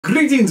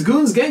Greetings,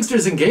 goons,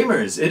 gangsters, and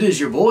gamers. It is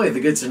your boy,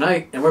 the Good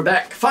Tonight, and we're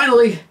back,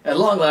 finally, at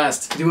long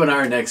last, doing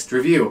our next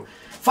review.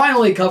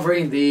 Finally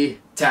covering the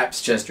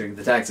TAPS chest rig,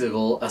 the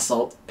Tactical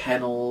Assault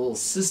Panel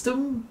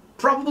System?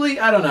 Probably?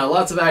 I don't know.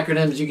 Lots of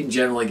acronyms. You can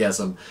generally guess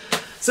them.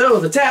 So,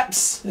 the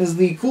TAPS is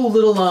the cool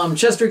little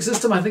chest rig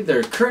system. I think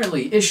they're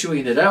currently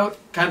issuing it out,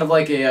 kind of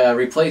like a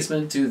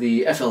replacement to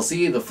the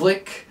FLC, the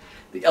Flick,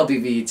 the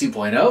LBV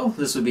 2.0.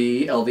 This would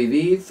be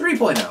LBV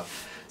 3.0.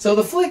 So,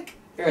 the Flick...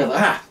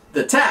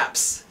 the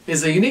TAPS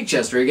is a unique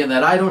chest rig in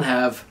that I don't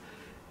have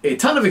a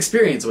ton of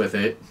experience with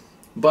it,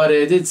 but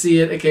I did see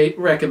it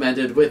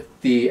recommended with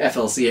the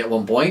FLC at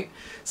one point.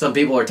 Some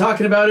people were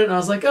talking about it, and I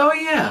was like, oh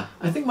yeah,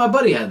 I think my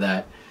buddy had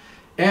that.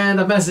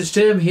 And I messaged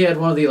him. He had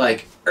one of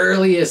the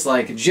earliest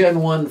Gen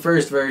 1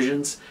 first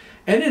versions,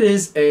 and it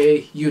is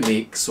a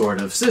unique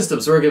sort of system.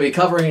 So we're going to be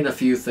covering a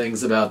few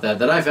things about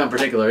that I found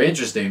particularly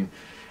interesting.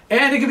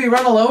 And it can be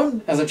run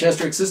alone as a chest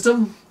rig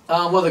system.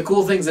 One of the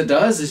cool things it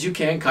does is you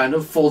can kind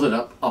of fold it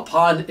up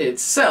upon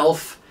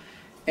itself,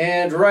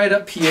 and right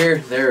up here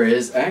there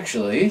is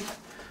actually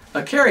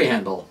a carry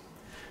handle.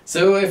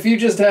 So if you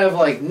just have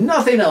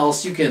nothing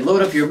else, you can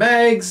load up your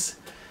mags.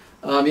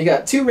 You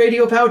got 2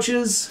 radio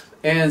pouches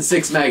and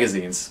 6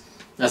 magazines.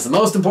 That's the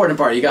most important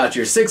part. You got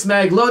your 6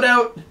 mag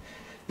loadout,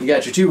 you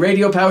got your 2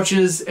 radio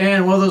pouches,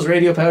 and one of those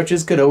radio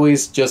pouches could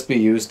always just be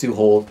used to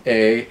hold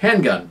a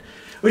handgun.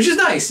 Which is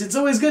nice. It's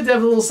always good to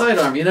have a little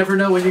sidearm. You never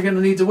know when you're going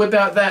to need to whip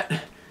out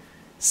that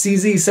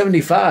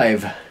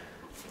CZ75.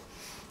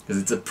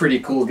 Because it's a pretty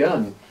cool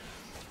gun.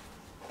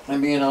 I'm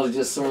being able to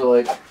just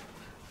sort of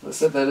let's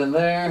set that in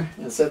there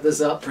and set this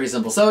up. Pretty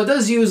simple. So it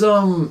does use,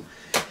 I'm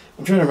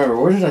trying to remember,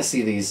 where did I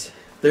see these?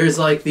 There's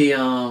the,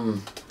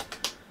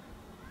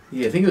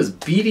 yeah, I think it was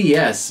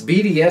BDS.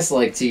 BDS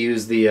like to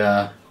use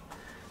the,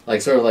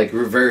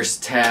 reverse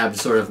tab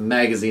sort of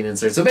magazine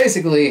insert. So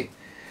basically,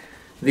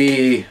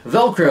 the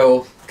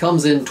Velcro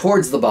comes in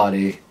towards the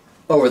body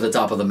over the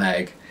top of the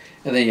mag,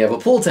 and then you have a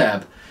pull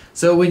tab.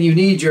 So when you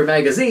need your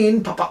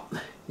magazine, pop, pop,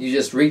 you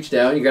just reach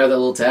down, you grab that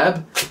little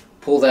tab,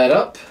 pull that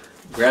up,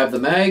 grab the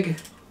mag,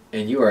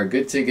 and you are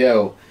good to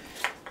go.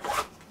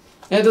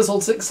 And it does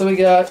hold 6, so we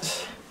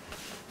got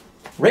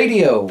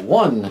radio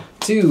 1,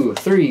 2,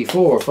 3,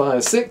 4,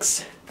 5,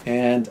 6,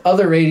 and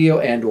other radio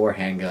and or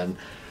handgun.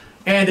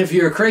 And if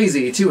you're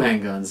crazy, 2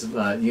 handguns,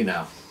 but you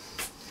know.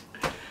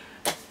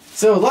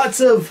 So lots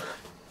of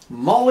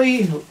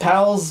molly,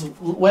 pals,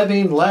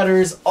 webbing,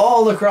 ladders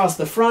all across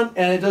the front,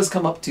 and it does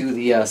come up to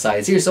the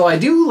sides here. So I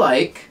do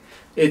like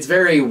its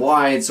very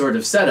wide sort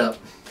of setup,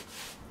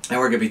 and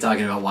we're going to be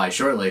talking about why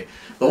shortly.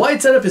 The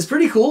wide setup is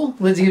pretty cool.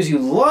 It gives you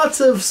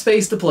lots of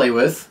space to play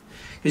with,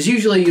 because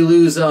usually you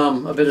lose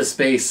a bit of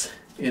space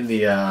in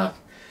the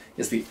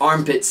the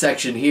armpit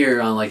section here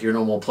on your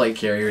normal plate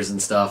carriers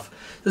and stuff.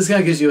 This kind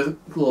of gives you a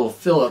little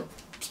fill-up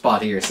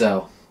spot here.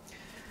 So.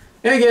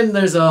 And again,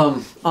 there's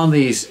on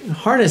the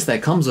harness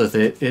that comes with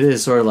it, it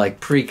is sort of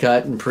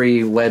pre-cut and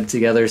pre-webbed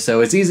together,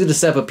 so it's easy to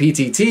set up a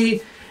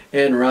PTT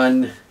and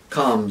run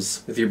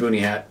comms with your boonie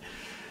hat.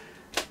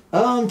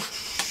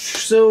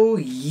 So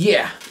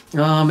yeah,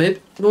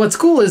 what's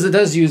cool is it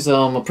does use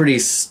a pretty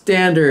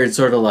standard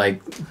sort of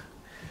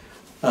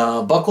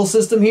buckle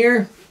system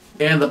here,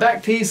 and the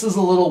back piece is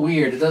a little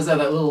weird. It does have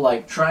that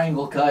little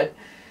triangle cut,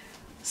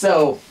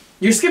 so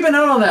you're skipping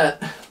out on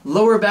that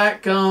lower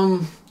back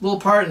little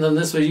part, and then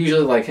this would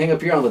usually hang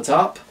up here on the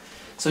top.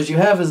 So what you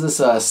have is this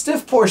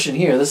stiff portion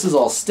here. This is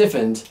all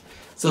stiffened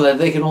so that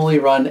they can only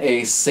run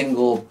a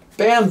single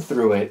band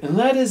through it, and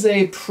that is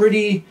a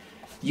pretty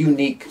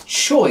unique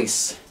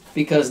choice,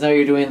 because now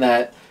you're doing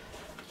that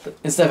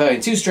instead of having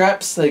 2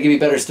 straps that give you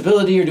better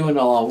stability. You're doing it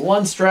all on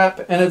 1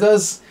 strap, and it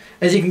does,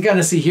 as you can kind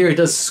of see here, it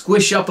does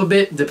squish up a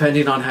bit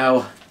depending on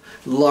how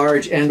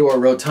large and or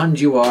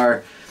rotund you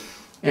are.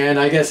 And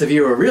I guess if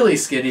you were really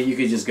skinny, you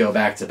could just go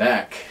back to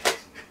back.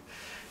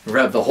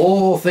 Wrap the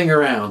whole thing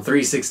around,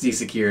 360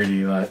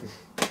 security, but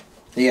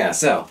yeah,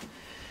 so what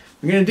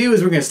we're going to do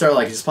is we're going to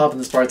start just popping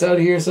this parts out of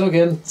here. So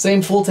again,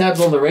 same full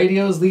tabs on the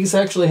radios. These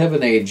actually have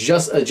an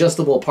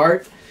adjustable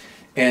part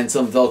and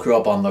some Velcro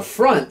up on the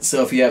front.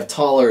 So if you have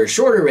taller or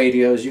shorter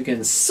radios, you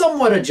can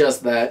somewhat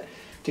adjust that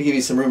to give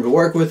you some room to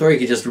work with, or you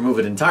can just remove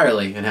it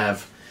entirely and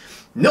have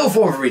no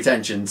form of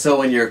retention. So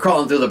when you're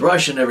crawling through the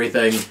brush and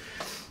everything,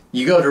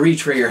 you go to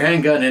reach for your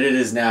handgun and it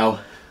is now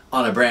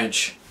on a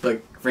branch,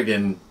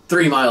 friggin'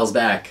 3 miles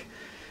back,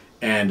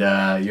 and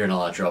you're in a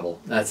lot of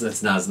trouble.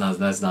 That's not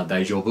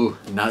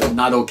daijoubu.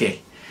 Not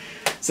okay.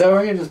 So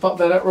we're gonna just pop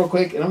that out real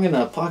quick, and I'm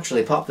gonna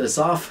actually pop this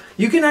off.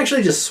 You can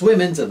actually just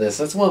swim into this.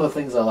 That's one of the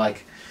things I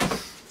like.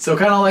 So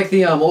kind of like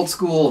the old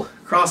school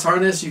cross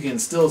harness, you can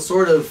still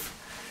sort of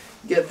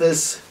get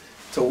this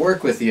to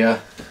work with you.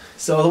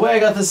 So the way I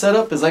got this set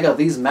up is I got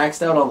these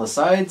maxed out on the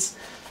sides.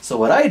 So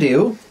what I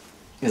do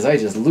is I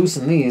just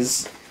loosen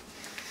these.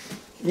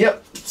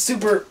 Yep,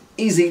 super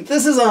easy.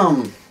 This is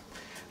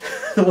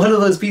one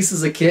of those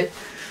pieces of kit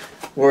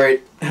where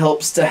it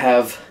helps to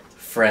have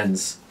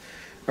friends,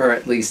 or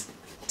at least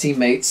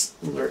teammates,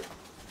 or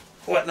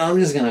whatnot. I'm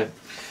just gonna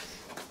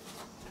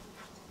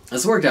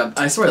This worked out.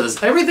 I swear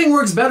this. Everything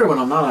works better when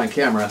I'm not on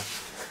camera.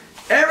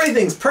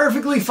 Everything's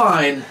perfectly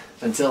fine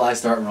until I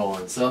start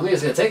rolling. So I'm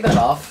just gonna take that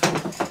off.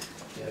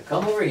 I'm gonna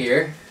come over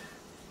here.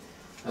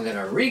 I'm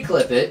gonna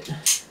reclip it.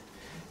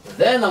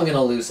 Then I'm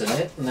gonna loosen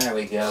it. And there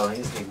we go. I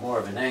just need more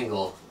of an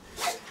angle.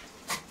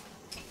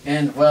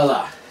 And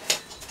voila.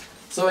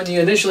 So when you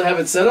initially have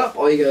it set up,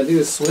 all you gotta do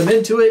is swim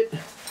into it.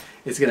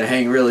 It's gonna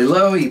hang really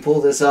low. You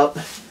pull this up.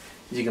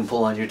 You can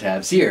pull on your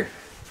tabs here.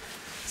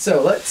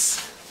 So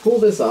let's pull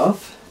this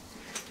off.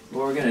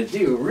 What we're going to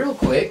do real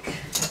quick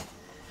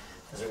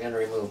is we're going to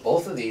remove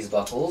both of these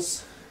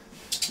buckles.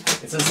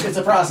 It's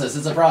a process.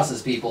 It's a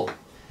process, people.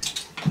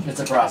 It's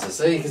a process.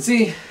 So you can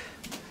see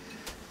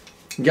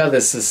you got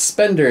this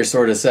suspender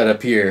sort of set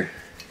up here.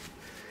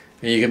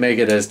 And you can make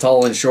it as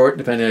tall and short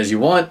depending as you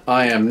want.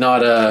 I am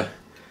not a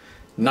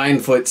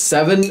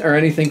 9'7" or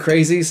anything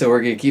crazy, so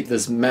we're going to keep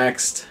this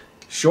maxed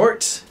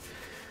short.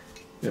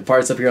 The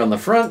parts up here on the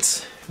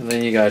front, and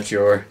then you got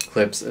your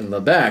clips in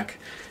the back.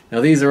 Now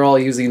these are all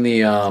using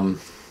the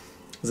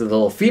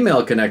little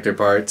female connector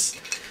parts,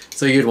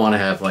 so you'd want to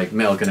have like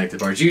male connected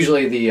parts.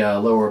 Usually the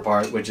lower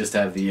part would just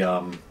have the,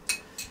 I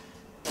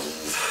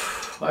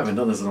haven't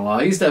done this in a while.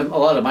 I used to have a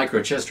lot of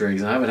micro chest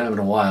rigs, and I haven't had them in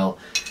a while.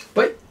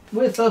 But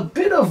with a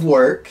bit of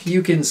work,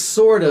 you can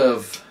sort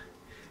of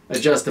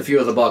adjust a few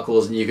of the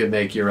buckles, and you can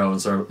make your own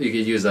sort of, you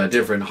could use a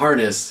different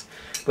harness,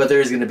 but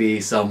there's going to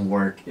be some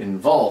work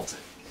involved.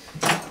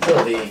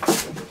 So the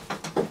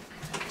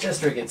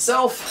chest rig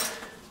itself,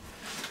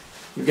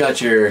 you've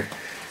got your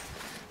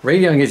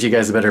radio. I'm going to get you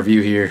guys a better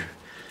view here.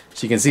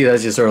 So you can see that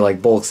just sort of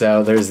like bulks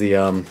out. There's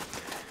the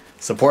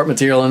support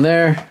material in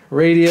there.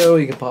 Radio,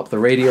 you can pop the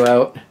radio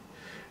out,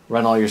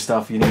 run all your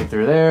stuff you need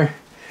through there.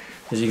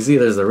 As you can see,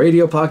 there's the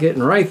radio pocket,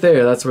 and right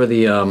there, that's where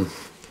the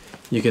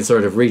you can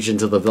sort of reach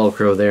into the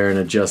Velcro there and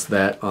adjust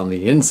that on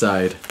the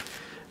inside.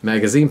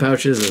 Magazine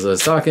pouches, as I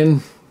was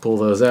talking, pull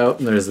those out,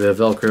 and there's the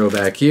Velcro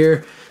back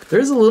here.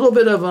 There's a little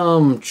bit of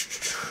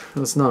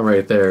that's not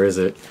right there, is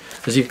it?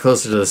 As you get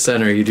closer to the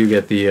center, you do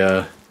get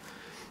the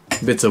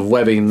bits of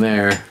webbing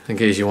there in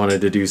case you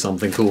wanted to do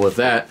something cool with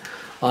that.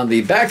 On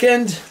the back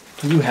end,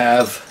 you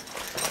have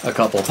a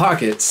couple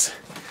pockets.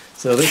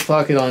 So this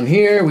pocket on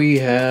here, we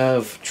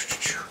have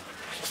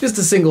just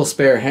a single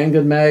spare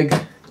handgun mag,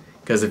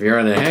 because if you're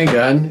on a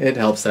handgun, it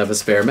helps to have a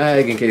spare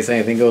mag in case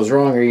anything goes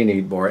wrong or you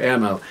need more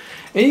ammo.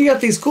 And you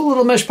got these cool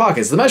little mesh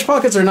pockets. The mesh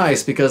pockets are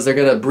nice because they're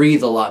going to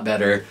breathe a lot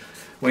better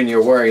when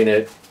you're wearing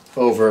it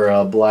over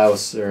a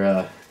blouse or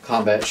a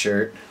combat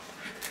shirt.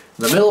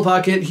 The middle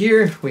pocket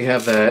here, we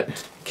have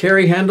that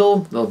carry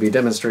handle they'll be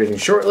demonstrating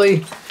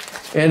shortly.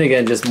 And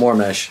again, just more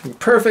mesh.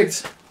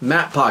 Perfect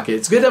map pocket.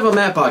 It's good to have a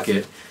map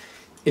pocket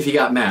if you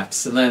got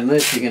maps. And then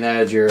this, you can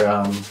add your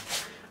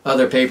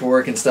other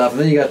paperwork and stuff.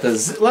 And then you got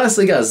the,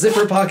 lastly, got a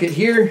zipper pocket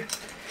here.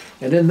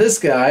 And then this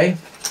guy.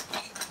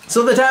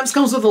 So the tabs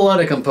comes with a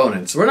lot of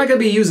components. We're not going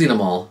to be using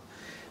them all,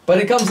 but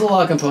it comes with a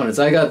lot of components.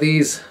 I got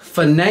these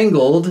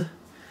finangled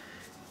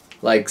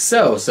like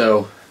so.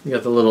 So you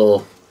got the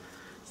little,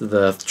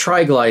 the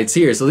tri-glides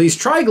here. So these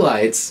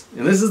tri-glides,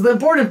 and this is the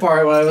important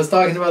part when I was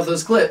talking about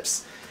those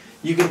clips,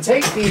 you can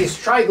take these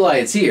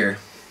tri-glides here,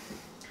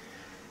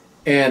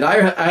 and I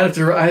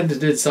had to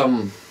do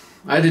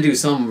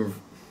some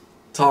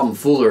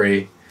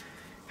tomfoolery.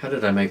 How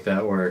did I make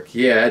that work?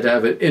 Yeah, I had to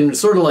have it in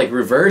sort of like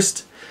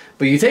reversed.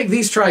 But you take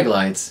these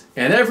tri-glides,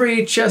 and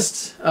every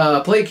chest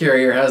plate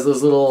carrier has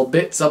those little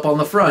bits up on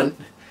the front,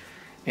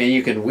 and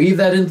you can weave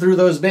that in through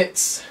those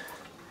bits.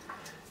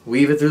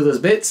 Weave it through those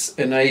bits,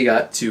 and now you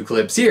got two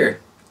clips here.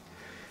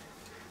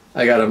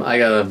 I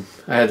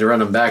had to run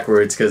them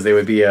backwards because they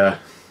would be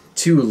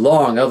too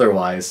long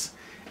otherwise.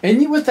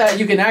 And with that,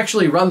 you can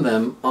actually run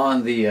them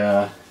on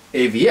the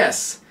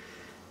AVS.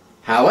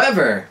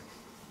 However,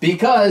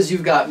 because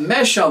you've got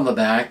mesh on the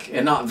back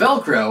and not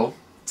Velcro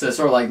to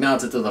sort of like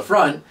mount it to the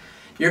front,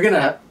 you're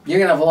gonna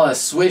have a lot of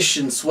swish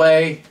and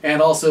sway,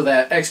 and also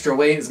that extra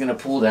weight is gonna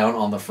pull down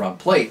on the front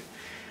plate,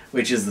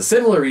 which is the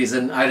similar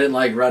reason I didn't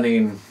like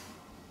running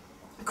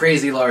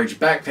crazy large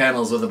back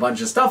panels with a bunch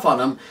of stuff on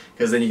them,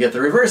 because then you get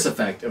the reverse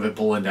effect of it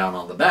pulling down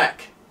on the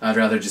back. I'd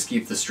rather just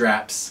keep the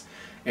straps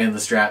and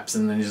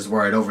then just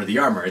wear it over the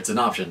armor. It's an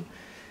option.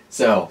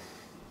 So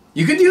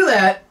you can do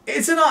that.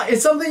 It's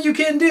something you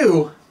can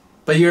do,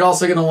 but you're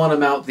also going to want to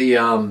mount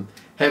the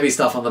heavy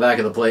stuff on the back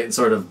of the plate and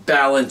sort of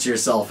balance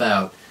yourself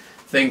out.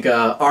 Think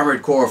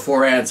Armored Core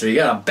 4 Answer. You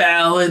got to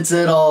balance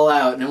it all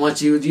out, and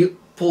once you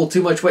pull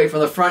too much weight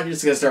from the front, you're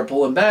just going to start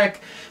pulling back.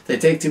 If they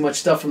take too much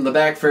stuff from the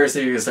back first,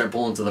 then you're going to start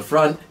pulling to the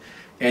front,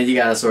 and you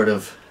got to sort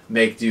of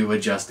make do,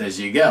 adjust as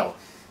you go.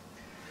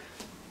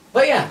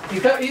 But yeah,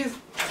 you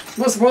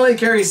most importantly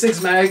carry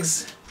 6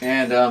 mags,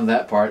 and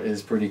that part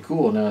is pretty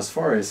cool. Now as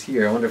far as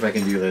here, I wonder if I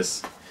can do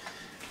this.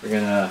 We're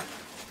going to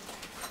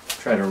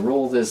try to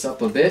roll this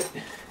up a bit.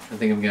 I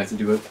think I'm going to have to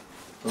do it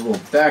a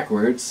little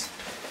backwards.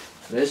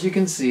 But as you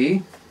can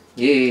see,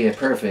 yeah,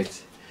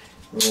 perfect.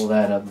 Roll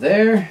that up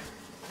there.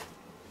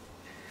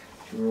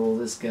 Roll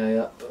this guy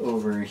up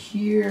over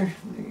here.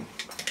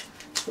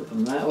 Flip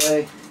him that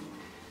way.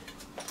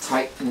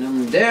 tighten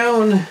them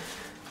down.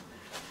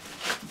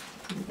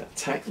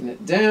 Tighten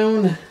it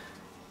down.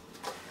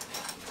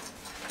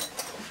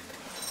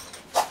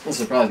 This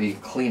would probably be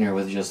cleaner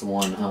with just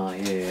one, huh?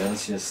 Yeah,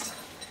 let's just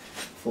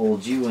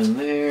fold you in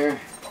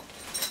there.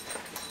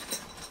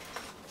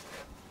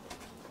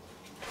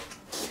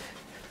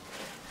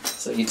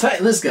 So you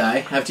tighten this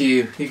guy after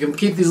you can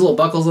keep these little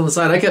buckles on the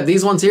side. I kept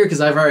these ones here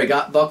because I've already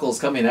got buckles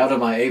coming out of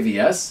my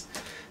AVS.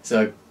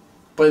 So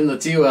put in the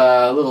two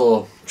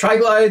little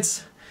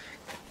tri-glides,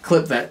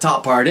 clip that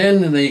top part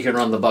in, and then you can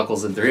run the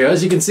buckles in through.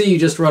 As you can see, you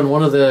just run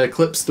one of the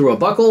clips through a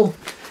buckle,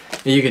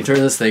 and you can turn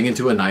this thing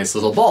into a nice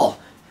little ball.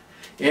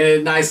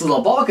 In a nice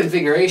little ball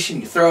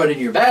configuration, you throw it in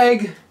your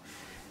bag,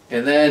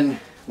 and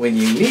then when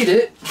you need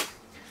it,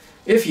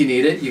 if you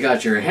need it, you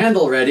got your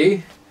handle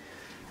ready.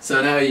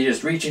 So now you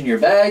just reach in your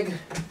bag,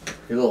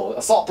 your little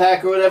assault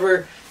pack or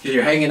whatever,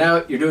 you're hanging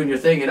out, you're doing your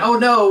thing, and oh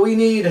no, we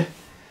need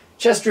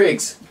chest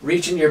rigs.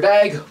 Reach in your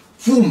bag,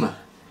 boom,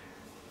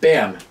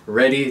 bam,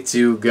 ready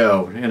to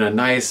go. In a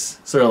nice,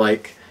 sort of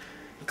like,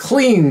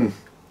 clean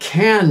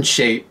can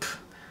shape.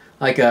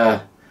 Like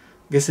I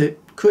guess it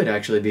could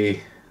actually be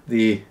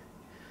the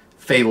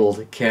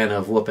fabled can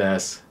of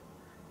whoop-ass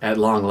at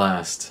long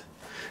last.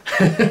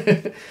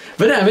 But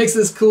yeah, it makes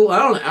this cool.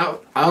 I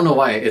don't know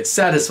why. It's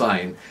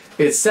satisfying.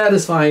 It's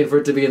satisfying for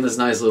it to be in this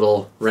nice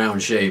little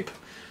round shape.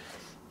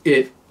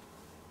 It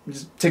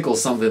just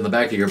tickles something in the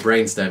back of your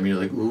brainstem. You're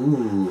like,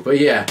 ooh. But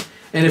yeah,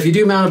 and if you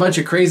do mount a bunch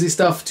of crazy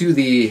stuff to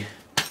the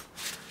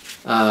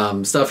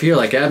stuff here,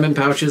 like admin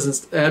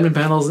pouches and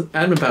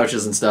admin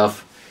pouches and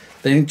stuff,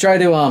 then you try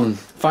to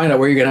find out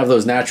where you're gonna have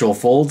those natural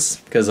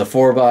folds, because a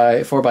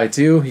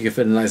 4x2, you can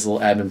fit a nice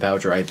little admin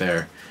pouch right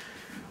there,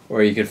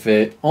 or you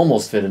could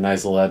almost fit a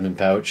nice little admin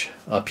pouch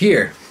up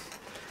here.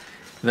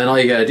 And then all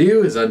you gotta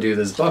do is undo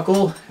this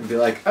buckle and be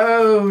like,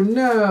 oh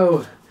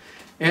no.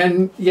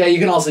 And yeah, you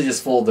can also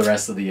just fold the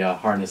rest of the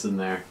harness in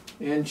there.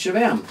 And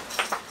shabam.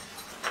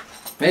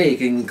 Hey, you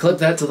can clip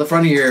that to the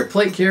front of your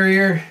plate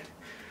carrier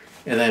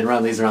and then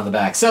run these around the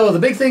back. So the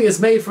big thing is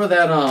made for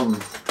that,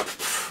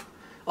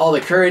 all the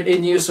current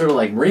in use sort of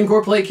like Marine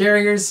Corps plate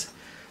carriers.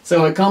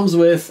 So it comes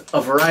with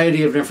a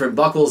variety of different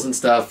buckles and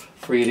stuff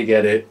for you to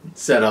get it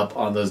set up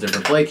on those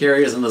different plate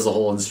carriers, and there's a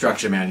whole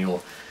instruction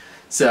manual.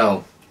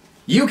 So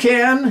you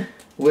can,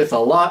 with a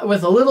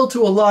little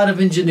to a lot of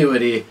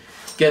ingenuity,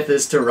 get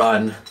this to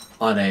run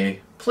on a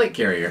plate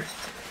carrier,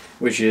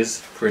 which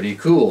is pretty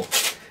cool.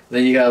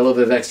 Then you got a little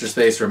bit of extra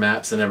space for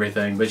maps and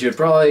everything, but you'd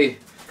probably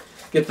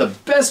get the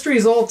best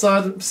results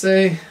on,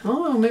 say,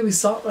 oh, maybe I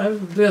was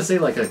gonna say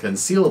like a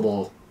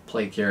concealable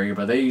plate carrier,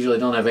 but they usually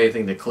don't have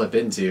anything to clip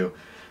into,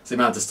 so you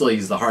might have to still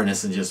use the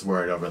harness and just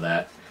wear it over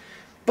that.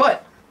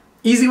 But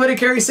easy way to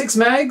carry 6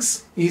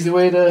 mags, easy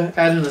way to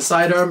add in a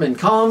sidearm and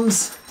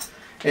comms.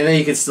 And then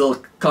you can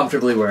still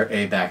comfortably wear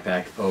a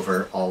backpack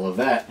over all of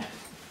that.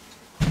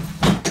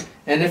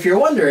 And if you're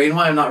wondering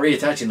why I'm not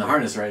reattaching the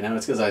harness right now,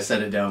 it's because I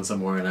set it down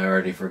somewhere and I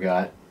already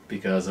forgot.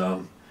 Because I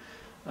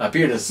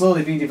appear to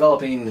slowly be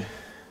developing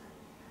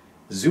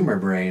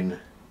zoomer brain.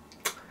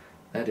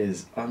 That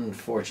is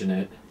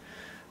unfortunate.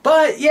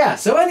 But yeah,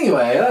 so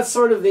anyway, that's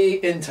sort of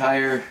the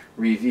entire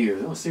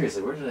review. Oh,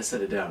 seriously, where did I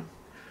set it down?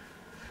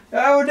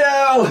 Oh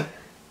no!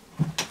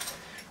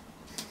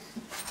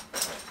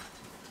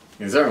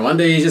 One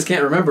day you just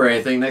can't remember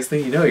anything. Next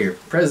thing you know, you're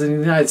President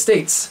of the United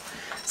States.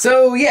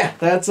 So yeah,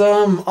 that's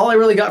all I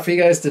really got for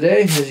you guys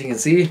today. As you can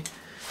see,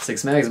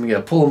 6 mags. I'm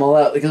gonna pull them all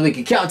out because we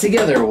can count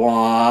together.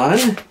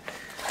 1,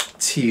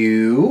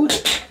 2,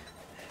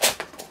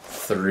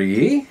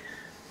 3,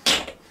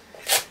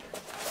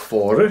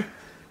 4,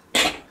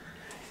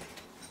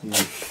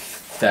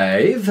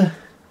 5.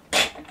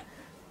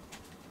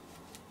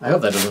 I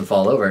hope that doesn't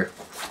fall over.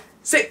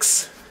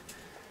 6.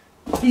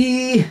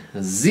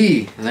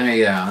 Easy. And there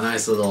you go, a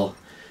nice little,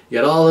 you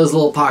got all those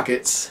little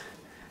pockets.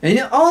 And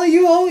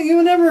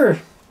you never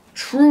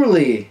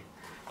truly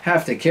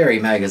have to carry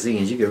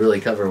magazines. You can really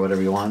cover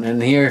whatever you want.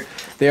 And here,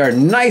 they are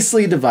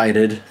nicely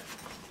divided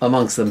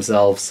amongst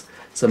themselves.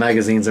 So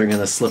magazines are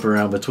gonna slip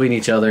around between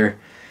each other.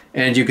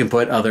 And you can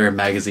put other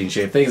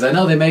magazine-shaped things. I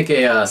know they make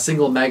a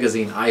single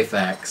magazine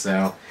IFAK,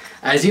 so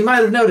as you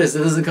might have noticed, it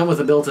doesn't come with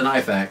a built-in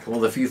IFAK, one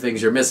of the few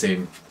things you're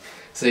missing.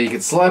 So you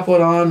can slap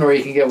one on, or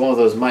you can get one of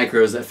those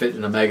micros that fit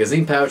in a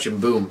magazine pouch,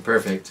 and boom,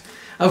 perfect.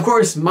 Of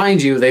course,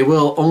 mind you, they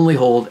will only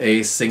hold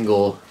a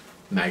single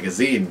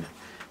magazine.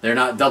 They're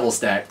not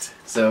double-stacked,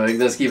 so it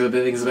does keep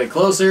things a bit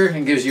closer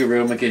and gives you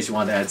room in case you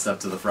want to add stuff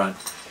to the front.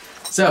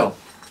 So,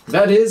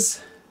 that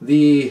is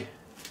the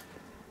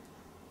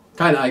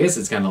I guess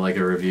it's kind of like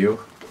a review.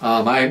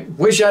 I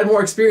wish I had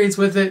more experience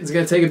with it. It's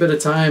going to take a bit of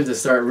time to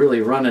start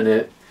really running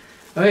it.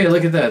 Oh yeah,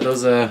 look at that.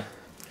 Those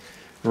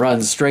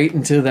run straight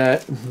into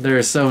that.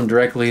 They're sewn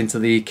directly into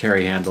the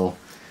carry handle.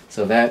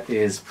 So that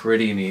is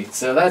pretty neat.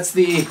 So that's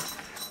the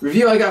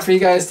review I got for you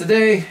guys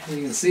today.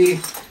 You can see,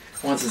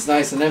 once it's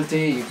nice and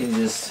empty, you can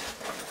just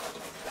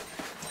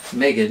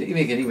make an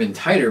even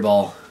tighter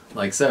ball,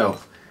 like so.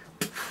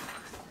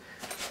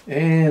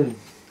 And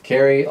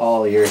carry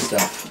all your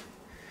stuff.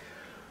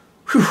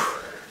 Whew.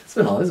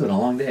 It's been a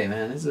long day,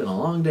 man. It's been a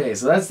long day.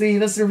 So that's the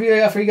review I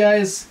got for you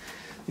guys.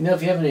 You know,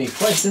 if you have any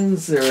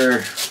questions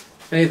or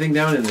anything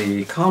down in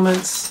the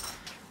comments,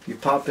 you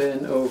pop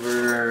in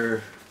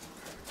over.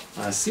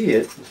 I see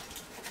it.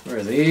 Where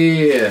is it?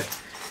 Yeah.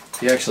 If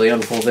you actually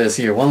unfold this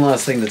here, one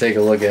last thing to take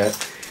a look at.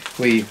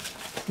 We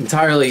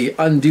entirely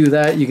undo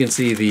that. You can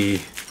see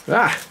the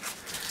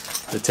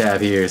tab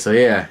here. So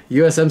yeah,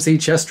 USMC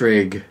chest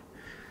rig.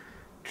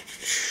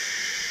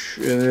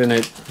 And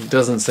it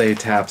doesn't say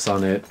taps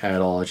on it at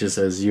all. It just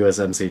says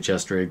USMC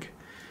chest rig.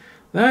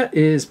 That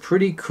is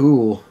pretty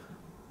cool.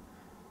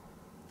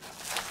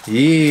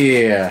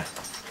 Yeah.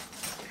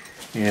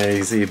 Yeah,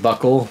 you see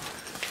buckle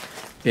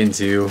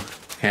into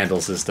handle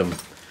system.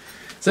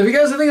 So if you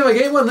guys are thinking of a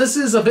game one, this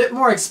is a bit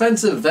more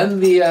expensive than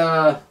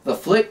the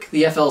Flick,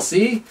 the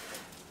FLC.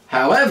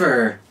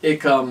 However, it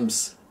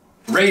comes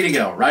ready to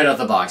go right out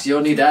the box. You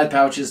don't need to add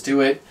pouches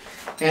to it.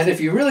 And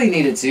if you really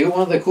needed to,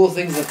 one of the cool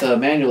things that the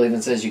manual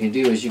even says you can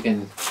do is you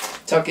can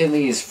tuck in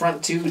these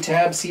front two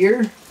tabs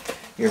here,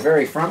 your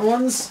very front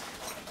ones,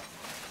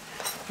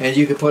 and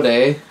you could put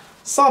a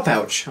saw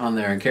pouch on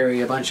there and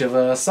carry a bunch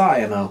of saw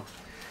ammo.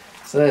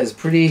 So that is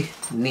pretty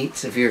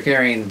neat if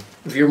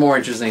you're more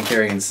interested in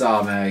carrying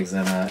saw mags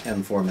than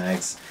M4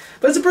 mags.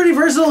 But it's a pretty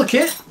versatile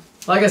kit.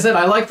 Like I said,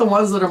 I like the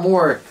ones that are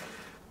more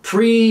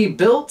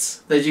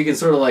pre-built, that you can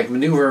sort of like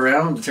maneuver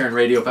around to turn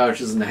radio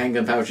pouches into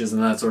handgun pouches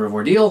and that sort of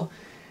ordeal.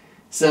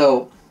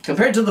 So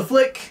compared to the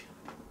Flick,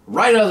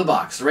 right out of the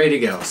box, ready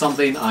to go.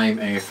 Something I'm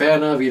a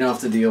fan of. You don't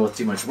have to deal with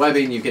too much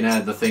webbing. You can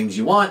add the things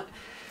you want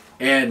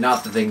and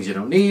not the things you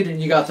don't need.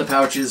 And you got the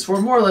pouches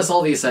for more or less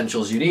all the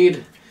essentials you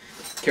need.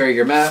 Carry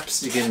your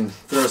maps. You can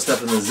throw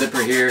stuff in the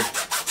zipper here.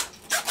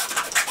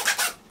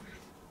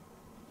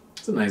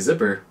 It's a nice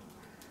zipper.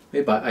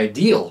 Made by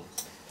Ideal.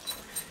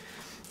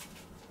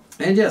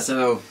 And yeah,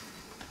 so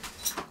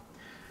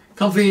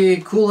comfy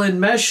coolant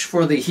mesh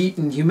for the heat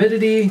and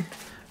humidity.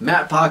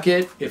 Map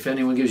pocket, if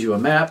anyone gives you a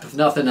map. If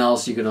nothing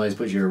else, you can always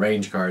put your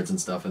range cards and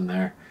stuff in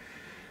there.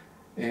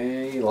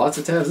 And lots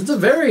of tabs. It's a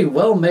very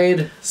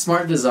well-made,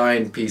 smart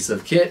designed piece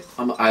of kit.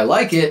 I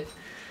like it.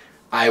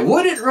 I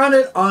wouldn't run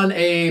it on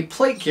a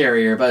plate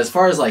carrier, but as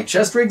far as like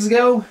chest rigs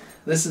go,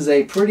 this is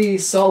a pretty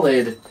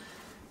solid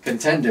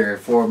contender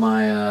for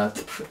my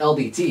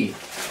LBT.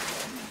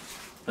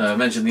 I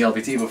mentioned the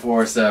LBT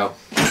before, so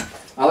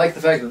I like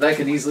the fact that that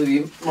can easily be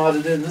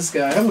modded in. This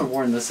guy, I haven't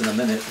worn this in a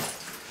minute.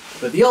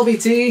 But the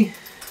LBT,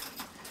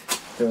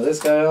 throw this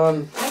guy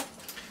on.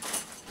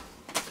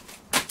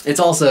 It's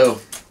also,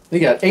 you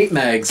got 8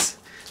 mags.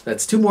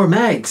 That's 2 more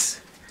mags.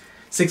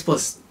 6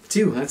 plus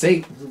 2, that's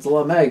 8. That's a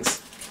lot of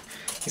mags.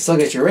 You still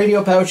get your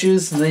radio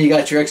pouches, and then you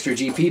got your extra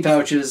GP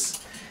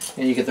pouches,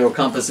 and you can throw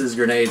compasses,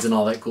 grenades, and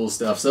all that cool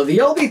stuff. So the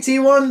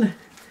LBT one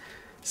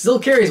still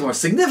carries more.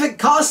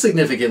 Costs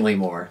significantly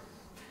more.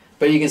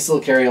 But you can still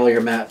carry all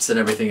your maps and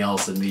everything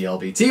else in the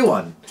LBT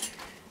one.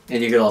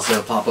 And you could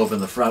also pop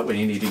open the front when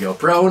you need to go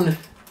prone.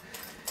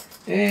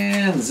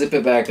 And zip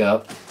it back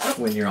up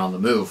when you're on the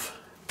move.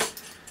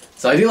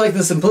 So I do like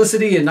the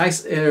simplicity and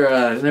nice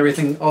and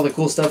everything, all the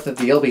cool stuff that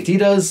the LBT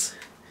does.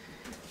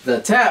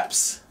 The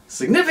taps,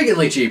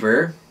 significantly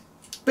cheaper.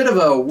 Bit of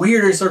a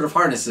weirder sort of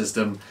harness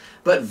system,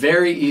 but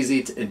very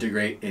easy to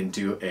integrate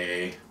into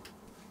a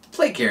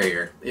plate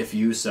carrier if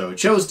you so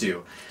chose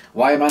to.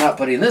 Why am I not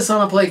putting this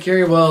on a plate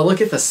carrier? Well, look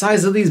at the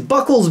size of these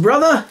buckles,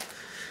 brother!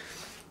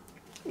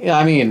 Yeah,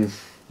 I mean,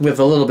 with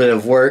a little bit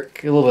of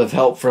work, a little bit of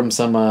help from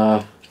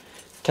some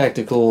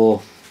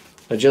tactical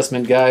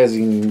adjustment guys,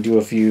 you can do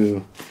a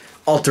few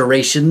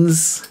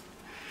alterations.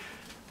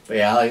 But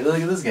yeah, like,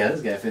 look at this guy.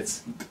 This guy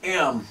fits.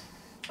 Bam!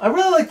 I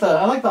really like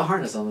the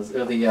harness on this.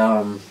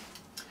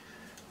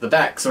 The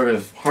back sort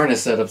of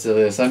harness setup to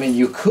this. I mean,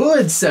 you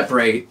could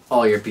separate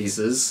all your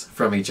pieces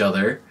from each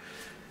other,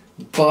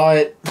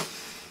 but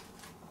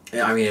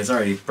yeah, I mean, it's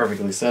already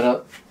perfectly set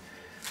up.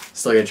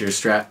 Still get your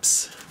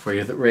straps for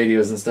your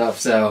radios and stuff.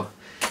 So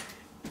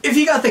if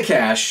you got the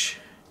cash,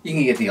 you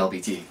can get the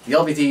LBT. The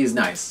LBT is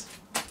nice.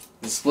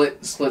 The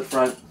split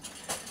front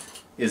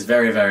is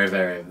very, very,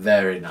 very,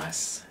 very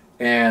nice.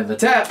 And the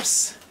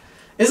taps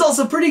is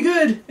also pretty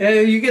good.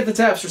 You get the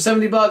taps for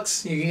 70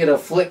 bucks. You can get a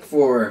Flick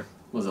for,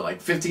 was it like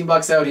 15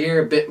 bucks out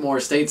here, a bit more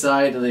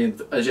stateside, and then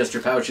adjust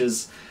your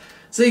pouches.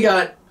 So you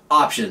got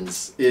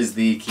options is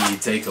the key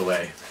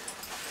takeaway.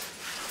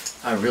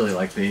 I really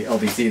like the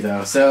LBT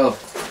though. So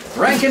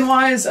ranking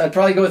wise, I'd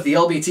probably go with the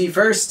LBT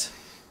first,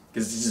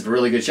 because it's just a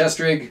really good chest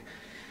rig.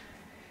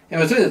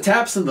 And between the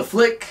taps and the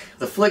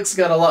Flick's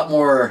got a lot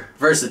more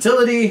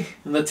versatility,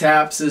 and the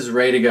taps is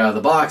ready to go out of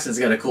the box. It's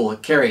got a cool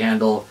carry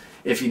handle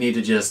if you need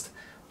to just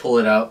pull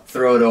it out,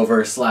 throw it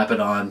over, slap it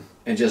on,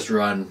 and just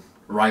run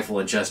rifle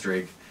and chest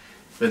rig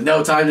with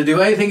no time to do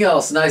anything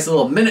else. Nice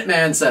little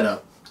Minuteman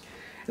setup.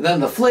 And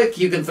then the Flick,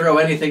 you can throw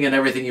anything and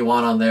everything you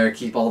want on there,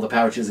 keep all the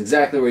pouches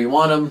exactly where you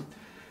want them,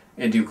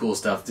 and do cool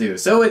stuff too.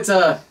 So it's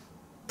a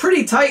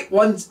pretty tight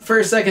 1,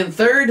 1st, 2nd,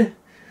 3rd,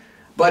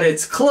 but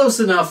it's close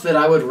enough that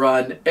I would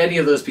run any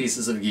of those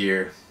pieces of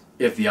gear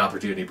if the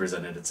opportunity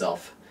presented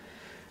itself.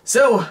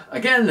 So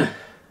again,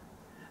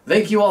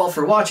 Thank you all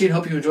for watching.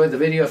 Hope you enjoyed the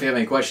video. If you have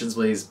any questions,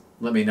 please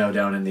let me know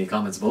down in the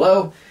comments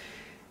below.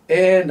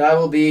 And I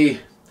will be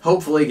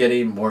hopefully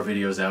getting more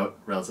videos out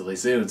relatively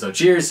soon. So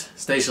cheers,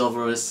 stay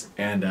chivalrous,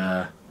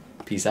 and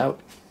peace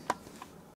out.